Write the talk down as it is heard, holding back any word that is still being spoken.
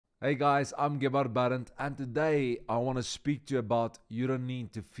Hey guys, I'm Gebhardt Berndt, and today I want to speak to you about you don't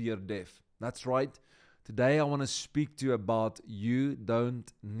need to fear death. That's right. Today I want to speak to you about you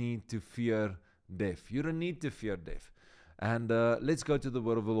don't need to fear death. You don't need to fear death. And let's go to the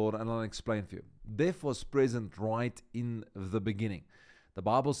word of the Lord and I'll explain for you. Death was present right in the beginning. The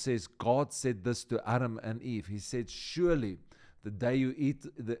Bible says God said this to Adam and Eve. He said, surely the day you eat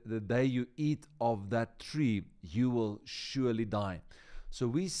the day you eat of that tree, you will surely die. So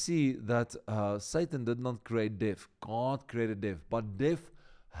we see that Satan did not create death. God created death. But death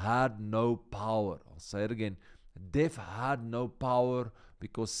had no power. I'll say it again. Death had no power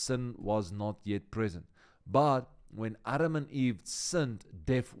because sin was not yet present. But when Adam and Eve sinned,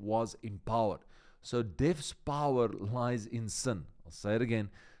 death was empowered. So death's power lies in sin. I'll say it again.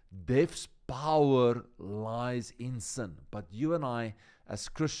 Death's power lies in sin. But you and I, as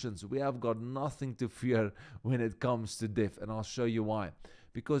Christians, we have got nothing to fear when it comes to death. And I'll show you why.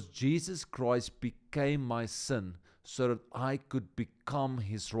 Because Jesus Christ became my sin so that I could become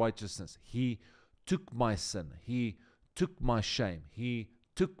his righteousness. He took my sin. He took my shame. He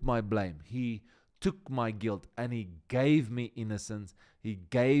took my blame. He took my guilt. And he gave me innocence. He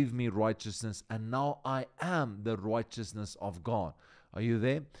gave me righteousness. And now I am the righteousness of God. Are you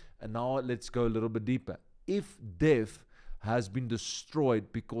there? And now let's go a little bit deeper. If death has been destroyed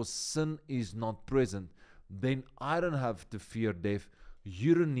because sin is not present, then I don't have to fear death.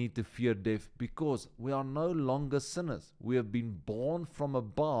 You don't need to fear death because we are no longer sinners. We have been born from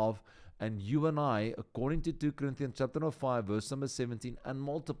above, and you and I, according to 2 Corinthians chapter 5, verse number 17, and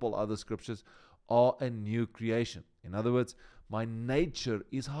multiple other scriptures, are a new creation. In other words, my nature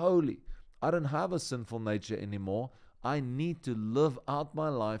is holy. I don't have a sinful nature anymore. I need to live out my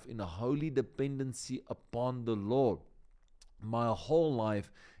life in a holy dependency upon the Lord. My whole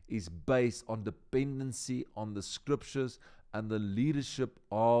life is based on dependency on the scriptures and the leadership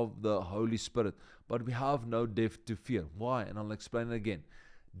of the Holy Spirit. But we have no death to fear. Why? And I'll explain it again.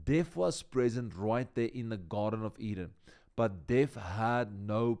 Death was present right there in the Garden of Eden. But death had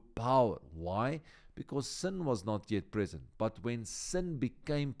no power. Why? Because sin was not yet present. But when sin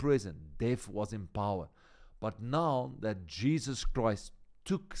became present, death was empowered. But now that Jesus Christ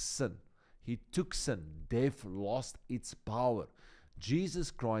took sin, he took sin, death lost its power.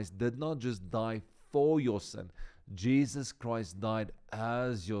 Jesus Christ did not just die for your sin. Jesus Christ died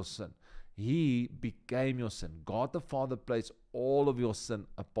as your sin. He became your sin. God the Father placed all of your sin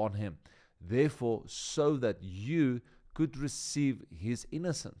upon him. Therefore, so that you could receive his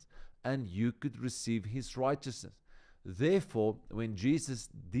innocence and you could receive his righteousness. Therefore, when Jesus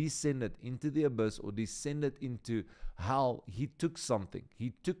descended into the abyss or descended into hell, he took something.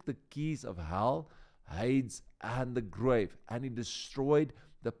 He took the keys of hell, Hades, and the grave, and he destroyed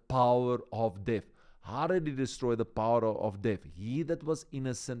the power of death. How did he destroy the power of death? He that was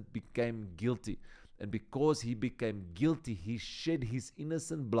innocent became guilty. And because he became guilty, he shed his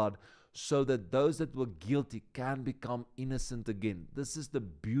innocent blood so that those that were guilty can become innocent again. This is the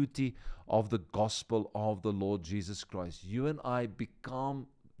beauty of the gospel of the Lord Jesus Christ. You and I become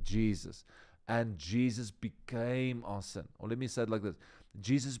Jesus, and Jesus became our sin. Or let me say it like this.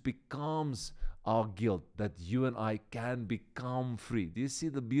 Jesus becomes our guilt, that you and I can become free. Do you see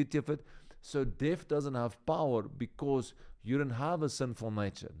the beauty of it? So death doesn't have power because you don't have a sinful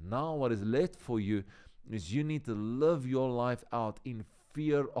nature. Now what is left for you is you need to live your life out in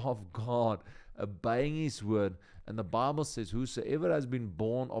fear of God, obeying his word. And the Bible says whosoever has been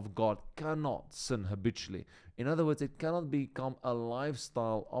born of God cannot sin habitually. In other words, it cannot become a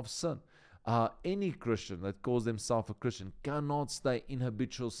lifestyle of sin. Any Christian that calls themselves a Christian cannot stay in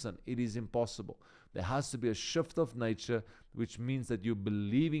habitual sin. It is impossible. There has to be a shift of nature, which means that you're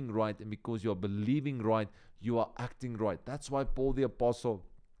believing right, and because you're believing right, you are acting right. That's why Paul the Apostle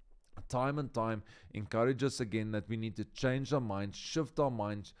time and time encourage us again that we need to change our minds, shift our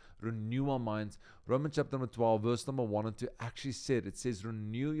minds, renew our minds. Romans chapter number 12, verse number 1 and 2 actually said, it says,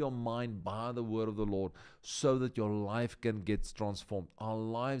 renew your mind by the word of the Lord so that your life can get transformed. Our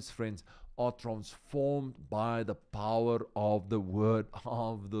lives, friends, are transformed by the power of the word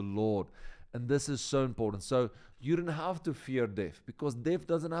of the Lord. And this is so important. So you don't have to fear death because death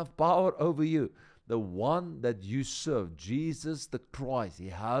doesn't have power over you. The one that you serve, Jesus the Christ, he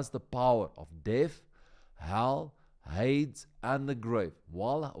has the power of death, hell, Hades, and the grave.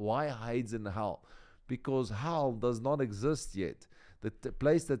 Why Hades and hell? Because hell does not exist yet. The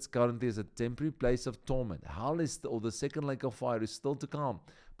place that's currently is a temporary place of torment. Hell is or the second lake of fire is still to come.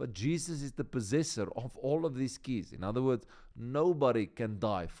 But Jesus is the possessor of all of these keys. In other words, nobody can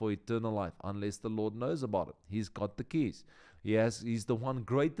die for eternal life unless the Lord knows about it. He's got the keys. He's the one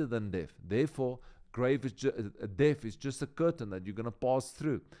greater than death. Therefore, Death is just a curtain that you're going to pass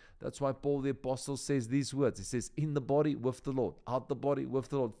through. That's why Paul the Apostle says these words. He says, in the body with the Lord, out the body with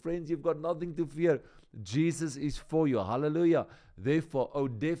the Lord. Friends, you've got nothing to fear. Jesus is for you. Hallelujah. Therefore, O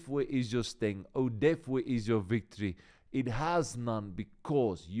death, where is your sting? O death, where is your victory? It has none,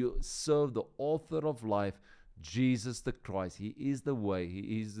 because you serve the author of life, Jesus the Christ. He is the way,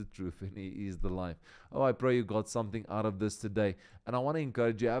 He is the truth, and He is the life. Oh, I pray you got something out of this today. And I want to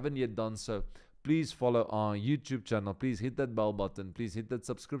encourage you, haven't yet done so, please follow our YouTube channel. Please hit that bell button. Please hit that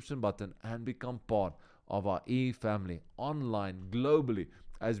subscription button and become part of our family online, globally,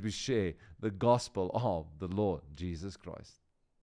 as we share the gospel of the Lord Jesus Christ.